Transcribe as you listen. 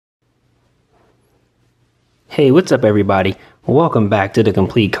Hey, what's up everybody? Welcome back to the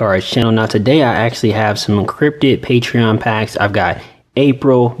Complete Cards channel. Now today I actually have some encrypted Patreon packs. I've got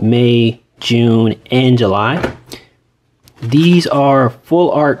April, May, June, and July. These are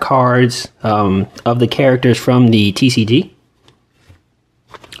full art cards of the characters from the TCG.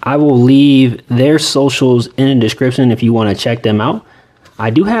 I will leave their socials in the description if you want to check them out. I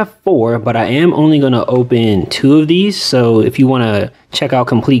do have 4, but I am only going to open 2 of these. So if you want to check out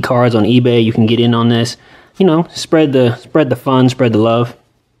Complete Cards on eBay, you can get in on this. You know, spread the fun, spread the love.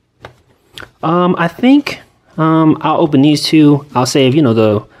 I think I'll open these 2. I'll save, you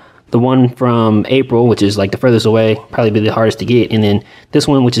know, the one from April, which is like the furthest away, probably be the hardest to get, and then this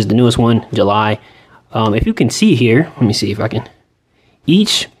one, which is the newest one, July. If you can see here, let me see if I can.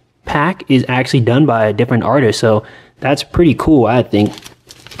 Each pack is actually done by a different artist, so that's pretty cool, I think.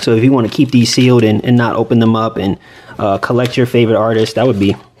 So if you want to keep these sealed and not open them up and collect your favorite artist, that would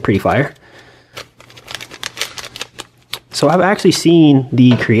be pretty fire. So I've actually seen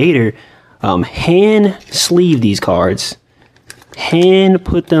the creator hand sleeve these cards, hand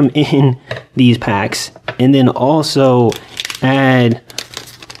put them in these packs, and then also add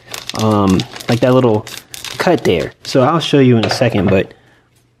like that little cut there. So I'll show you in a second, but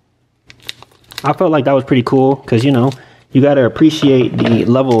I felt like that was pretty cool because, you know, you got to appreciate the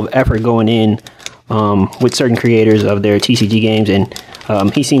level of effort going in with certain creators of their TCG games, and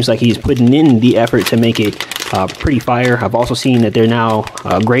he seems like he's putting in the effort to make it pretty fire. I've also seen that they're now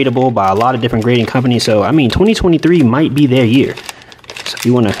gradable by a lot of different grading companies. So, I mean, 2023 might be their year. So if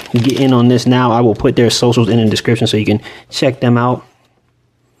you want to get in on this now, I will put their socials in the description so you can check them out.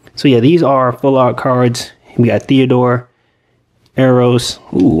 So yeah, these are full art cards. We got Theodore, Eros,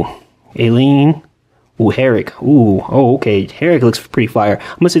 ooh, Aileen, ooh, Herrick, ooh, oh, okay, Herrick looks pretty fire.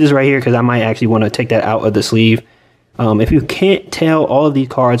 I'm gonna say this right here because I might actually want to take that out of the sleeve. If you can't tell, all of these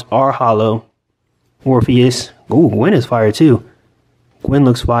cards are hollow. Orpheus. Ooh, Gwen is fire too. Gwen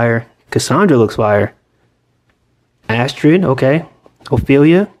looks fire. Cassandra looks fire. Astrid, okay.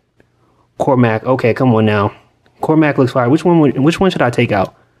 Ophelia. Cormac, okay, come on now. Cormac looks fire. Which one should I take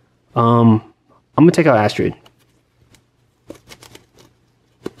out? I'm gonna take out Astrid.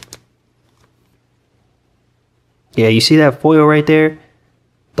 Yeah, you see that foil right there?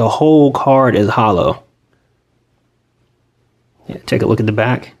 The whole card is hollow. Yeah, take a look at the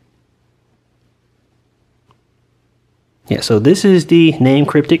back. Yeah, so this is the name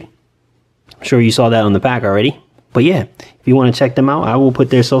Kryptik. I'm sure you saw that on the back already. But yeah, if you want to check them out, I will put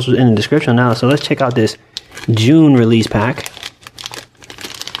their socials in the description now. So let's check out this June release pack.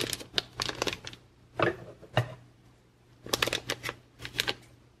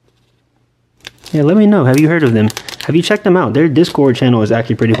 Yeah, let me know. Have you heard of them? Have you checked them out? Their Discord channel is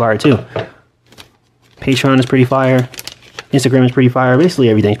actually pretty fire too. Patreon is pretty fire. Instagram is pretty fire. Basically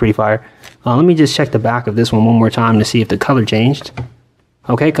everything's pretty fire. Let me just check the back of this one more time to see if the color changed.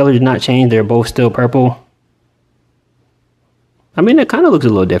 Okay, color did not change. They're both still purple. I mean, it kind of looks a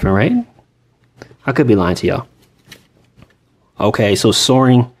little different, right? I could be lying to y'all. Okay, so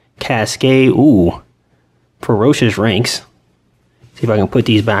Soaring Cascade. Ooh, Ferocious Ranks. See if I can put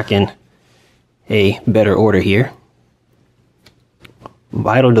these back in a better order here.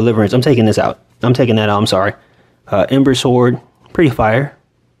 Vital Deliverance. I'm taking this out. I'm taking that out. I'm sorry. Ember Sword. Pretty fire.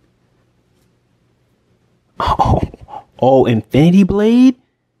 Oh, Infinity Blade?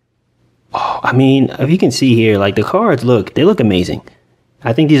 Oh, I mean, if you can see here, like the cards they look amazing.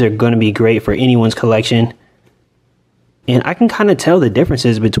 I think these are going to be great for anyone's collection. And I can kind of tell the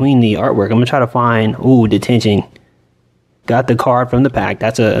differences between the artwork. I'm going to try to find, ooh, Detention. Got the card from the pack.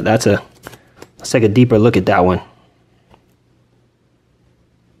 Let's take a deeper look at that one.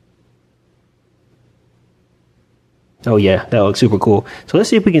 Oh yeah, that looks super cool. So let's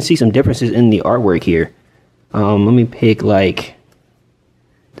see if we can see some differences in the artwork here. Let me pick, like,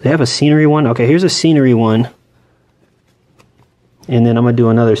 do they have a scenery one? Okay, here's a scenery one. And then I'm gonna do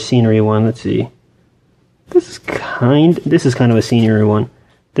another scenery one. Let's see. This is kind of a scenery one.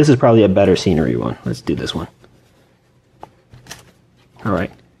 This is probably a better scenery one. Let's do this one. All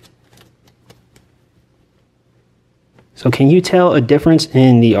right. So can you tell a difference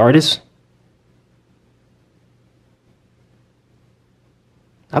in the artist?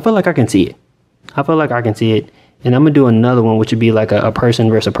 I feel like I can see it. I feel like I can see it. And I'm going to do another one, which would be like a person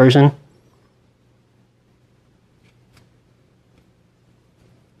versus a person.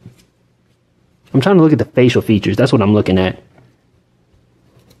 I'm trying to look at the facial features. That's what I'm looking at.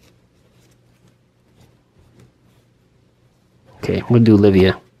 Okay, we'll do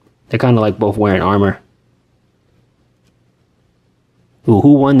Livia. They're kind of like both wearing armor. Ooh,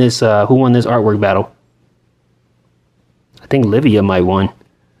 who won this artwork battle? I think Livia might won.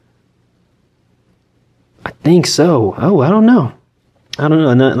 I think so. Oh, I don't know. I don't know.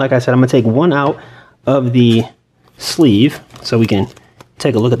 And like I said, I'm gonna take one out of the sleeve so we can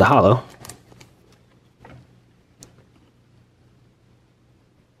take a look at the holo.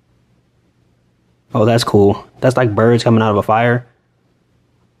 Oh, that's cool. That's like birds coming out of a fire.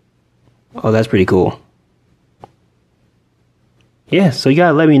 Oh, that's pretty cool. Yeah, so you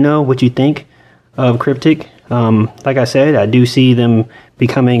gotta let me know what you think of Kryptik. Like I said, I do see them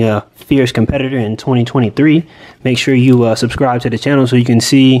becoming a fierce competitor in 2023. Make sure you subscribe to the channel so you can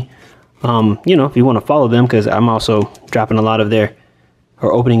see, you know, if you want to follow them, because I'm also dropping a lot of their,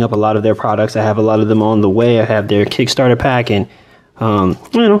 or opening up a lot of their products. I have a lot of them on the way. I have their Kickstarter pack, and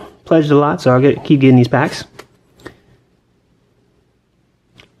you know, pledged a lot, so I'll keep getting these packs.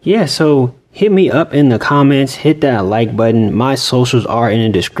 Yeah, so hit me up in the comments, hit that like button. My socials are in the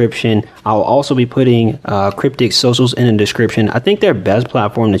description. I'll also be putting Kryptik socials in the description. I think their best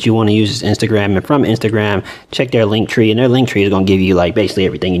platform that you want to use is Instagram, and from Instagram, check their Linktree, and their Linktree is going to give you like basically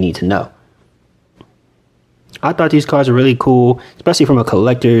everything you need to know. I thought these cards are really cool, especially from a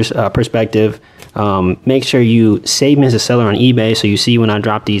collector's perspective. Make sure you save me as a seller on eBay so you see when I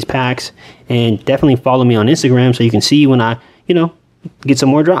drop these packs, and definitely follow me on Instagram so you can see when I, you know, get some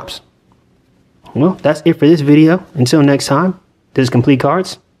more drops. Well, that's it for this video. Until next time, this is Complete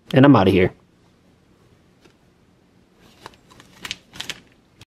Cards, and I'm out of here.